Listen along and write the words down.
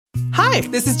Hi,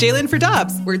 this is Jalen for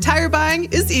Dobbs, where tire buying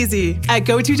is easy. At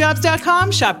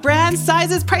GoToDobbs.com, shop brands,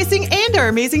 sizes, pricing, and our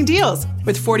amazing deals.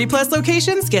 With 40-plus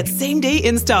locations, get same-day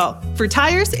install. For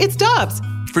tires, it's Dobbs.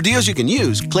 For deals you can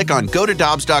use, click on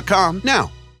GoToDobbs.com now.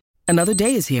 Another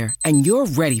day is here, and you're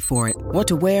ready for it. What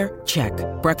to wear? Check.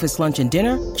 Breakfast, lunch, and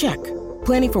dinner? Check.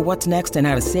 Planning for what's next and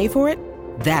how to save for it?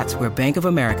 That's where Bank of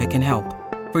America can help.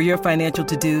 For your financial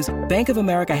to-dos, Bank of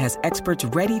America has experts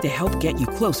ready to help get you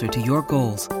closer to your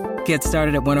goals. Get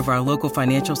started at one of our local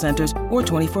financial centers or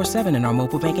 24/7 in our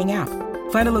mobile banking app.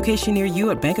 Find a location near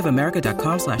you at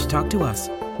bankofamerica.com/talktous.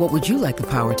 What would you like the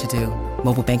power to do?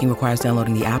 Mobile banking requires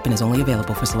downloading the app and is only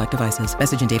available for select devices.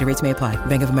 Message and data rates may apply.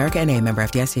 Bank of America N.A., member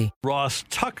FDIC. Ross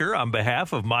Tucker, on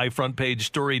behalf of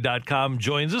MyFrontPageStory.com,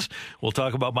 joins us. We'll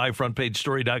talk about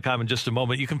MyFrontPageStory.com in just a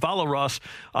moment. You can follow Ross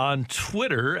on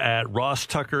Twitter at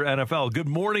RossTuckerNFL. Good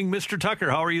morning, Mr. Tucker.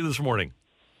 How are you this morning?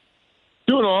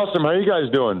 Doing awesome. How you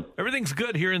guys doing? Everything's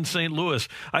good here in St. Louis.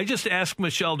 I just asked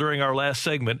Michelle during our last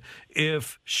segment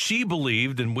if she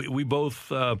believed, and we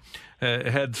both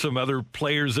had some other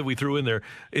players that we threw in there,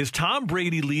 is Tom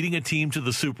Brady leading a team to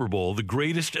the Super Bowl the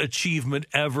greatest achievement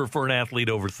ever for an athlete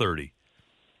over 30?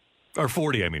 Or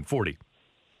 40, 40.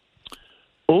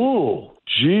 Oh,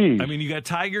 geez. I mean, you got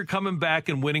Tiger coming back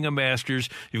and winning a Masters.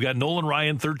 You've got Nolan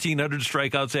Ryan, 1,300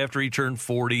 strikeouts after he turned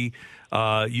 40.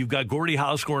 You've got Gordie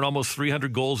Howe scoring almost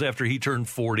 300 goals after he turned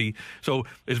 40. So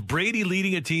is Brady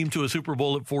leading a team to a Super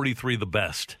Bowl at 43 the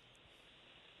best?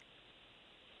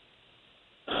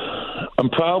 I'm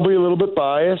probably a little bit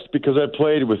biased because I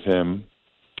played with him.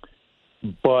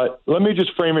 But let me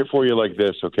just frame it for you like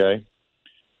this, okay?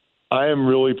 I am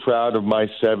really proud of my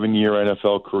 7-year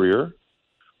NFL career,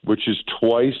 which is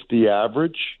twice the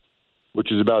average,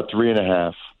 which is about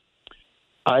 3.5.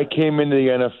 I came into the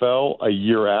NFL a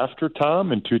year after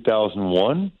Tom in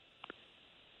 2001.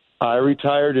 I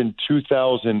retired in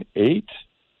 2008.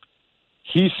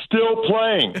 He's still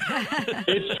playing.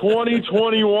 It's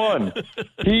 2021.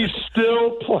 He's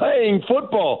still playing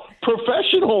football,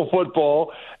 professional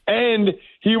football, and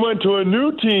he went to a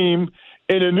new team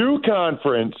in a new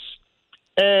conference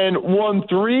and won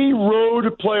 3 road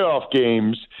playoff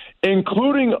games,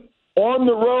 including on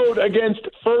the road against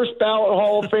first ballot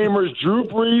Hall of Famers Drew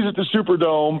Brees at the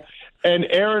Superdome and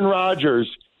Aaron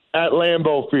Rodgers at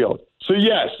Lambeau Field. So,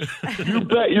 yes, you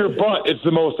bet your butt it's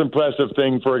the most impressive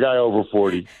thing for a guy over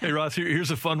 40. Hey, Ross, here's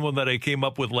a fun one that I came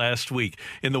up with last week.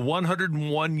 In the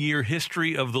 101-year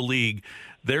history of the league,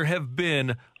 there have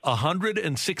been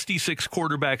 166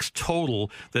 quarterbacks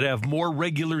total that have more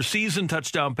regular season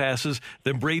touchdown passes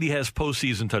than Brady has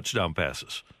postseason touchdown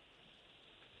passes.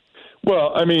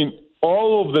 Well, I mean,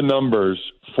 all of the numbers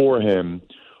for him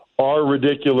are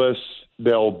ridiculous.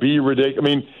 They'll be ridiculous.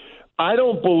 I mean, I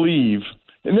don't believe,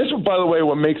 and this is, by the way,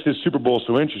 what makes this Super Bowl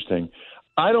so interesting,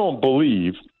 I don't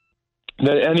believe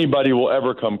that anybody will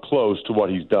ever come close to what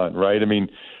he's done, right? I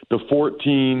mean, the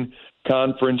 14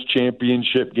 conference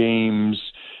championship games,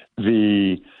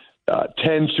 the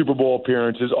 10 Super Bowl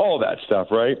appearances, all that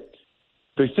stuff, right?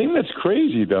 The thing that's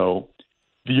crazy, though,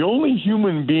 the only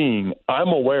human being I'm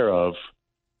aware of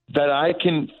that I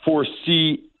can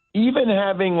foresee even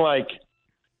having like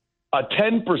a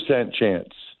 10% chance,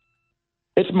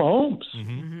 it's Mahomes.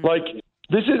 Mm-hmm. Like,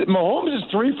 Mahomes is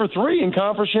 3 for 3 in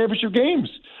conference championship games.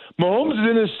 Mahomes is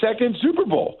in his second Super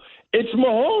Bowl. It's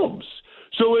Mahomes.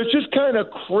 So it's just kind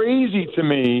of crazy to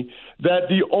me that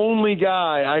the only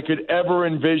guy I could ever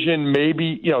envision,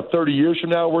 maybe, 30 years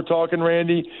from now we're talking,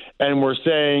 Randy, and we're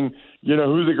saying,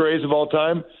 who's the greatest of all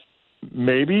time?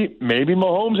 Maybe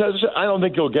Mahomes has. I don't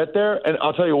think he'll get there, and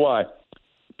I'll tell you why.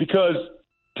 Because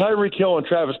Tyreek Hill and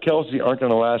Travis Kelce aren't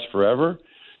going to last forever.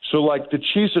 So, the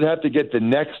Chiefs would have to get the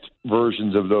next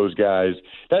versions of those guys.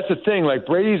 That's the thing.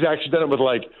 Brady's actually done it with,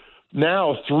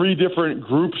 now 3 different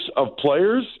groups of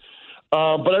players.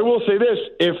 But I will say this.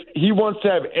 If he wants to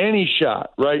have any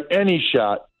shot,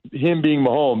 him being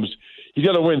Mahomes, he's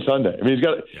got to win Sunday. I mean,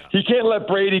 he can't let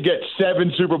Brady get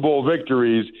 7 Super Bowl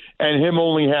victories and him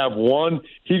only have 1.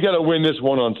 He's got to win this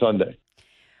one on Sunday.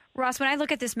 Ross, when I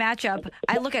look at this matchup,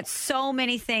 I look at so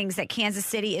many things that Kansas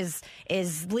City is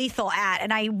lethal at,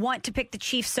 and I want to pick the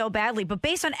Chiefs so badly. But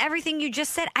based on everything you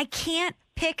just said, I can't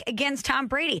pick against Tom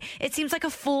Brady. It seems like a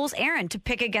fool's errand to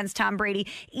pick against Tom Brady,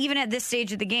 even at this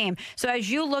stage of the game. So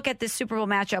as you look at this Super Bowl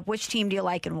matchup, which team do you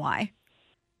like and why?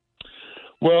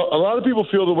 Well, a lot of people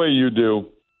feel the way you do,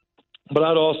 but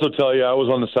I'd also tell you I was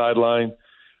on the sideline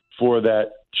for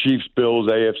that Chiefs-Bills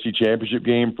AFC Championship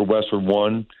game for Westwood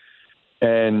One.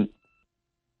 And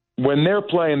when they're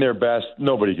playing their best,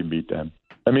 nobody can beat them.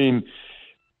 I mean,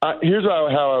 here's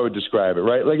how I would describe it,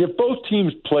 right? If both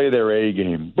teams play their A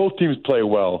game, both teams play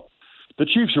well, the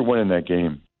Chiefs are winning that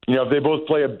game. You know, if they both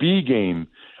play a B game,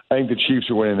 I think the Chiefs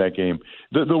are winning that game.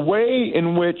 The way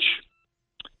in which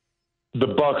the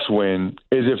Bucs win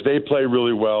is if they play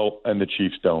really well and the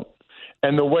Chiefs don't.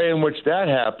 And the way in which that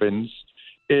happens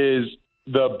is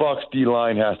the Bucs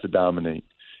D-line has to dominate.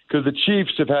 Because the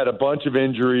Chiefs have had a bunch of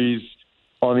injuries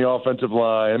on the offensive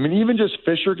line. I mean, even just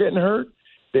Fisher getting hurt,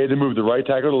 they had to move the right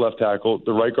tackle to left tackle,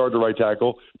 the right guard to right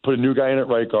tackle, put a new guy in at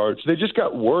right guard. So they just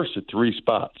got worse at 3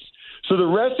 spots. So the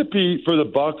recipe for the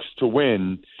Bucs to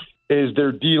win is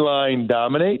their D-line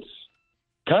dominates,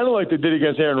 kind of like they did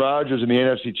against Aaron Rodgers in the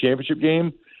NFC Championship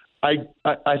game. I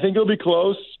think it'll be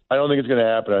close. I don't think it's going to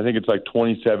happen. I think it's like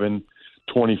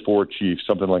 27-24 Chiefs,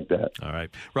 something like that. All right.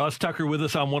 Ross Tucker with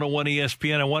us on 101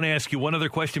 ESPN. I want to ask you one other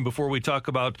question before we talk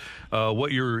about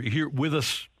what you're here with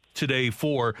us today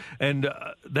for, and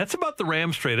that's about the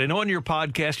Rams trade. I know on your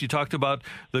podcast you talked about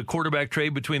the quarterback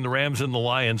trade between the Rams and the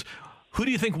Lions. Who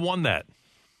do you think won that?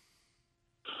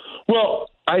 Well,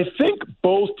 I think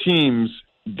both teams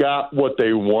got what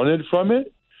they wanted from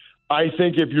it. I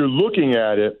think if you're looking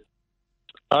at it,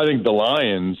 I think the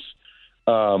Lions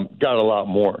got a lot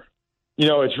more. You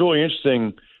know, it's really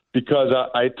interesting because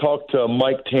I talked to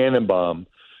Mike Tannenbaum,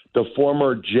 the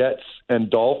former Jets and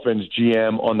Dolphins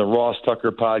GM, on the Ross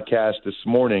Tucker podcast this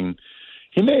morning.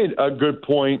 He made a good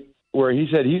point where he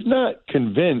said he's not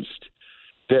convinced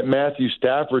that Matthew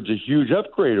Stafford's a huge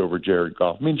upgrade over Jared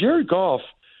Goff. I mean, Jared Goff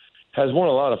has won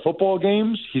a lot of football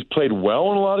games. He's played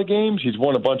well in a lot of games. He's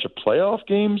won a bunch of playoff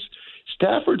games.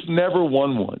 Stafford's never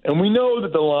won one. And we know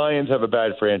that the Lions have a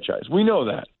bad franchise. We know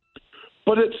that.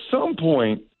 But at some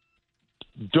point,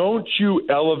 don't you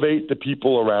elevate the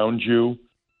people around you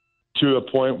to a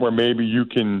point where maybe you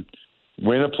can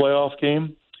win a playoff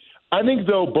game? I think,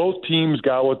 though, both teams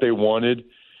got what they wanted,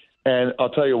 and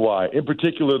I'll tell you why. In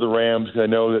particular, the Rams, because I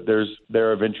know that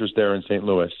they're of interest there in St.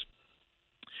 Louis.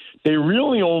 They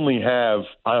really only have,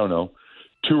 2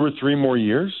 or 3 more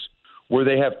years where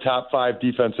they have top 5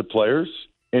 defensive players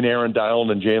in Aaron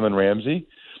Donald and Jalen Ramsey.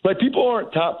 Like, people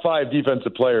aren't top 5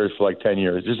 defensive players for like 10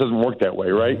 years. It just doesn't work that way,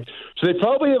 right? Mm-hmm. So they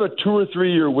probably have a 2 or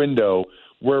 3 year window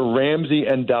where Ramsey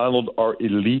and Donald are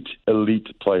elite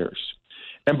players.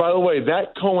 And by the way,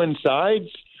 that coincides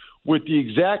with the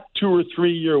exact 2 or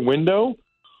 3 year window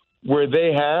where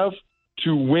they have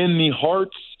to win the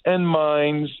hearts and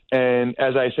minds and,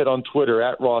 as I said on Twitter,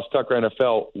 at Ross Tucker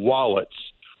NFL, wallets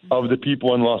of the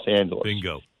people in Los Angeles.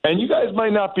 Bingo. And you guys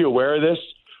might not be aware of this,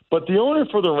 but the owner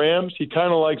for the Rams, he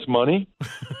kind of likes money,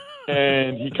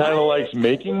 and he kind of likes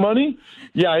making money.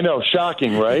 Yeah, I know.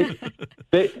 Shocking, right?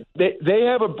 They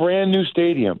have a brand new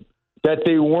stadium that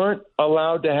they weren't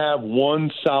allowed to have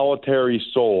one solitary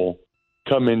soul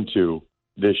come into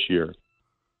this year.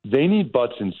 They need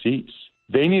butts and seats.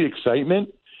 They need excitement.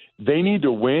 They need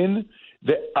to win.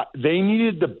 They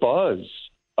needed the buzz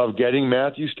of getting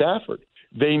Matthew Stafford.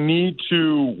 They need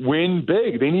to win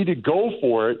big. They need to go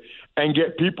for it and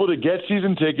get people to get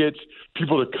season tickets,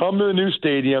 people to come to the new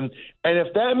stadium. And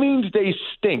if that means they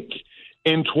stink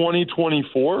in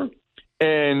 2024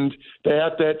 and they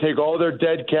have to take all their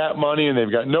dead cap money and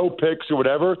they've got no picks or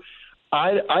whatever,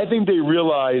 I think they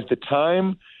realize the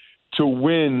time to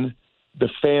win the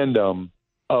fandom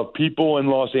of people in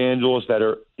Los Angeles that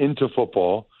are into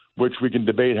football, which we can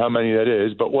debate how many that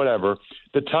is, but whatever.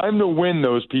 The time to win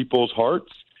those people's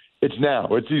hearts, it's now.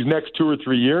 It's these next 2 or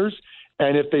 3 years.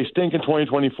 And if they stink in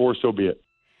 2024, so be it.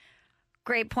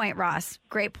 Great point, Ross.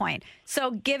 Great point.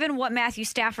 So given what Matthew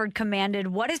Stafford commanded,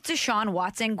 what is Deshaun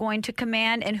Watson going to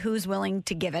command, and who's willing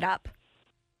to give it up?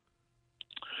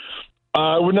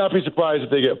 I would not be surprised if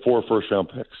they get 4 first-round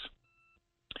picks.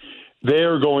 They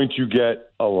are going to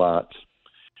get a lot.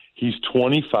 He's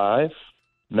 25,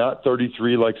 not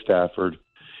 33 like Stafford.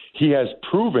 He has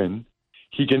proven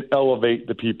he can elevate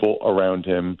the people around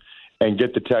him and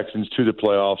get the Texans to the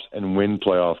playoffs and win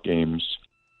playoff games.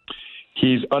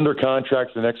 He's under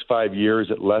contract for the next 5 years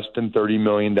at less than $30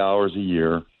 million a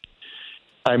year.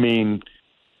 I mean,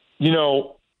 you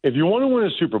know, if you want to win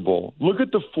a Super Bowl, look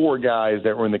at the 4 guys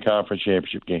that were in the conference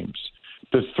championship games.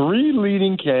 The 3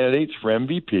 leading candidates for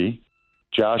MVP,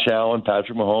 Josh Allen,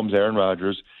 Patrick Mahomes, Aaron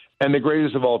Rodgers, and the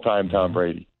greatest of all time, Tom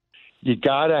Brady. You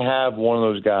got to have one of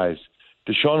those guys.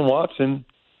 Deshaun Watson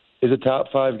is a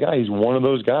top 5 guy. He's one of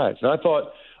those guys. And I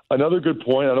thought another good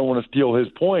point, I don't want to steal his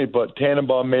point, but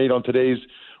Tannenbaum made on today's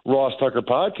Ross Tucker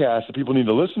podcast that people need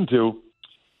to listen to.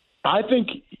 I think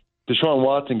Deshaun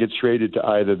Watson gets traded to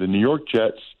either the New York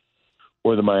Jets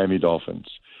or the Miami Dolphins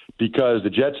because the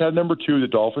Jets have number 2, the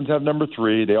Dolphins have number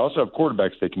 3. They also have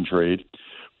quarterbacks they can trade.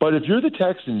 But if you're the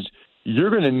Texans, you're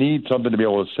going to need something to be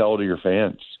able to sell to your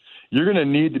fans. You're going to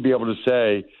need to be able to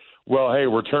say, well, hey,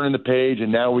 we're turning the page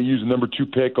and now we use the number 2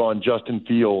 pick on Justin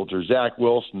Fields or Zach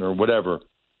Wilson or whatever.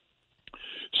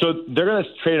 So they're going to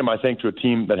trade him, I think, to a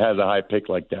team that has a high pick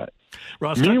like that.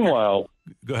 Ross Meanwhile,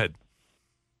 Tucker. Go ahead.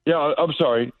 Yeah, I'm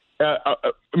sorry.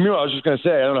 Meanwhile, I was just going to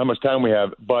say, I don't know how much time we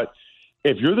have, but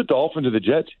if you're the Dolphins or the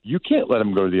Jets, you can't let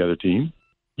them go to the other team.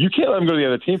 You can't let them go to the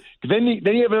other team. Then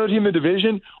you have another team in the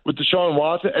division with Deshaun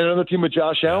Watson and another team with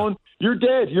Josh Allen. You're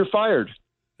dead. You're fired.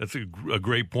 That's a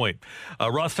great point.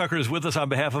 Ross Tucker is with us on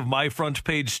behalf of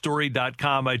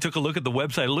MyFrontPageStory.com. I took a look at the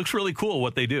website. It looks really cool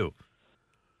what they do.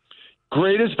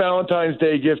 Greatest Valentine's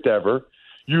Day gift ever.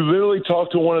 You literally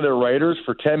talk to one of their writers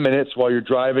for 10 minutes while you're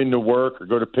driving to work or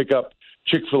go to pick up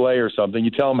Chick-fil-A or something.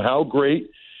 You tell them how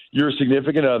great your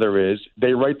significant other is.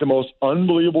 They write the most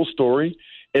unbelievable story.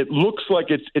 It looks like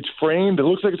it's framed. It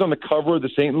looks like it's on the cover of the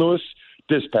St. Louis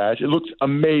Dispatch. It looks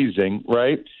amazing,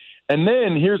 right? And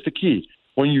then here's the key.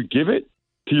 When you give it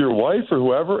to your wife or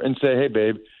whoever and say, hey,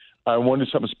 babe, I want to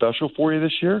do something special for you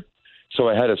this year, so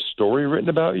I had a story written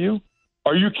about you.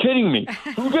 Are you kidding me?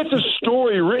 Who gets a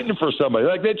story written for somebody?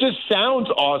 Like, that just sounds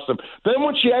awesome. Then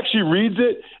when she actually reads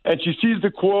it and she sees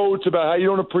the quotes about how you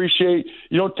don't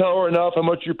tell her enough how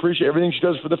much you appreciate everything she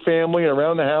does for the family and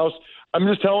around the house, I'm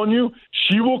just telling you,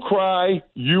 she will cry,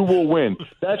 you will win.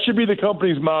 That should be the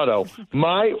company's motto.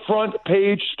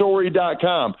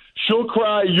 MyFrontPageStory.com. She'll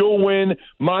cry, you'll win.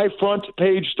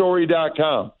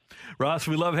 MyFrontPageStory.com. Ross,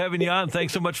 we love having you on.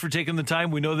 Thanks so much for taking the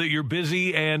time. We know that you're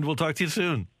busy, and we'll talk to you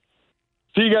soon.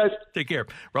 See you guys. Take care.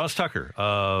 Ross Tucker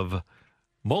of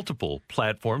multiple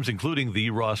platforms, including the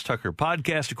Ross Tucker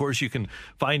podcast. Of course, you can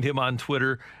find him on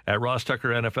Twitter at Ross Tucker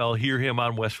NFL. Hear him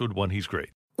on Westwood One. He's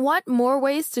great. Want more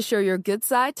ways to show your good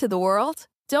side to the world?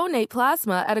 Donate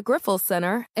plasma at a Grifols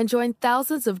Center and join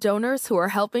thousands of donors who are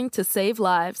helping to save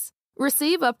lives.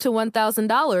 Receive up to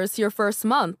 $1,000 your first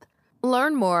month.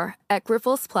 Learn more at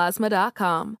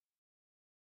grifolsplasma.com.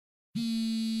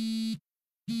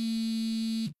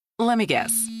 Let me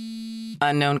guess.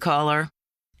 Unknown caller?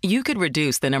 You could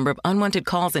reduce the number of unwanted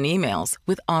calls and emails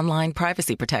with online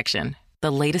privacy protection.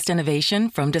 The latest innovation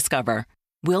from Discover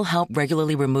will help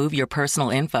regularly remove your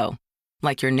personal info,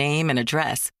 like your name and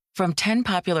address, from 10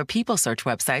 popular people search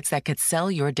websites that could sell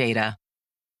your data.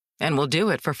 And we'll do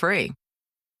it for free.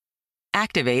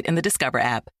 Activate in the Discover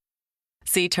app.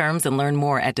 See terms and learn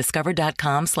more at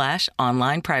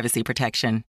discover.com/online privacy protection.